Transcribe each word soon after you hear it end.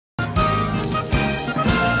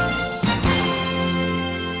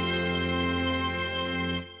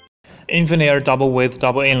INFINAIR Double Width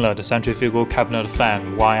Double Inlet Centrifugal Cabinet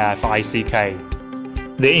Fan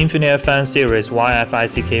YFICK. The INFINAIR Fan Series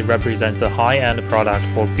YFICK represents the high-end product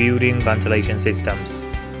for building ventilation systems.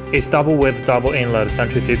 Its double-width double inlet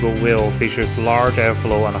centrifugal wheel features large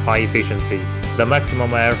airflow and high efficiency. The maximum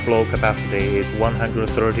airflow capacity is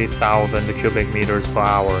 130,000 cubic meters per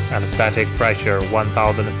hour and static pressure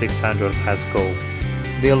 1,600 Pascal.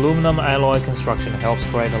 The aluminum alloy construction helps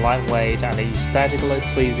create a lightweight and aesthetically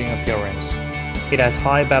pleasing appearance. It has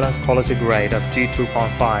high balance quality grade of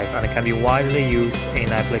G2.5 and can be widely used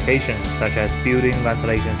in applications such as building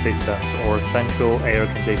ventilation systems or central air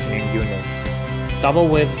conditioning units.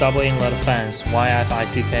 Double-width double inlet fans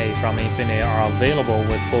YFICK from INFINAIR are available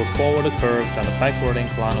with both forward curved and backward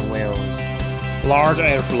inclined wheels. Large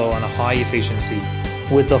airflow and high efficiency.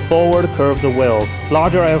 With the forward curved wheel,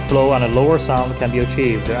 larger airflow and lower sound can be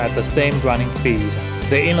achieved at the same running speed.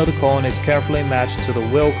 The inlet cone is carefully matched to the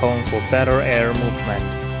wheel cone for better air movement.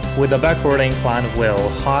 With the backward inclined wheel,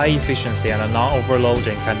 high efficiency and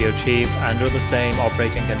non-overloading can be achieved under the same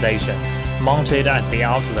operating condition. Mounted at the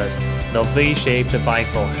outlet, the V-shaped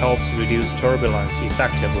bifold helps reduce turbulence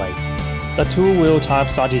effectively. The two wheel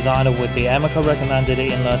types are designed with the AMECA recommended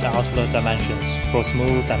inlet-outlet dimensions for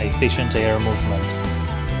smooth and efficient air movement.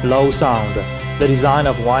 Low sound. The design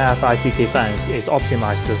of YFICK fans is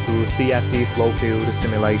optimized through CFD flow field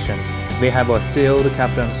simulation. They have a sealed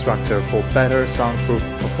cabinet structure for better soundproof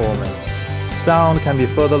performance. Sound can be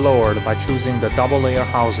further lowered by choosing the double-layer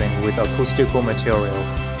housing with acoustical material.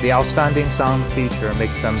 The outstanding sound feature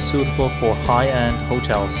makes them suitable for high-end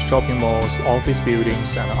hotels, shopping malls, office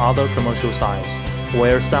buildings, and other commercial sites,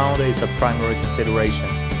 where sound is a primary consideration.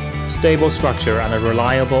 Stable structure and a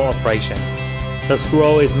reliable operation. The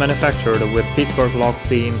scroll is manufactured with Pittsburgh lock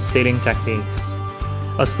seam sealing techniques.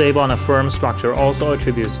 A stable and firm structure also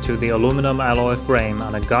attributes to the aluminum alloy frame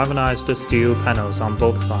and galvanized steel panels on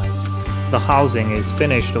both sides. The housing is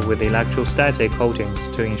finished with electrostatic coatings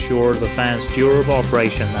to ensure the fan's durable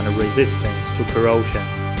operation and resistance to corrosion.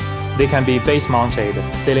 They can be base-mounted,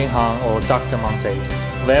 ceiling-hung, or duct-mounted.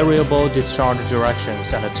 Variable discharge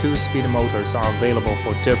directions and 2-speed motors are available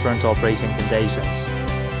for different operating conditions.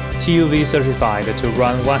 TUV certified to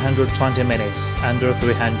run 120 minutes under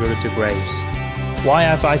 300 degrees.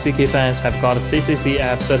 YFICK fans have got a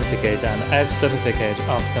CCCF certificate and X certificate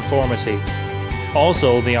of conformity.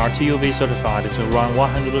 Also, they are TUV certified to run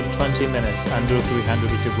 120 minutes under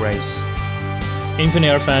 300 degrees.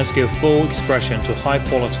 INFINAIR fans give full expression to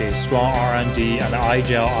high-quality, strong R&D and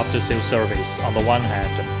iGel after-sales service on the one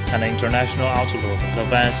hand, and international outlook,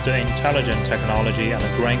 advanced intelligent technology and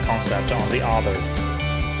a green concept on the other.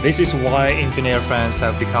 This is why INFINAIR fans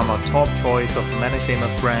have become a top choice of many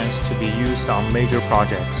famous brands to be used on major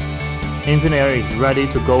projects. INFINAIR is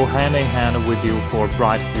ready to go hand in hand with you for a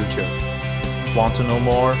bright future. Want to know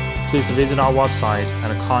more? Please visit our website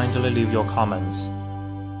and kindly leave your comments.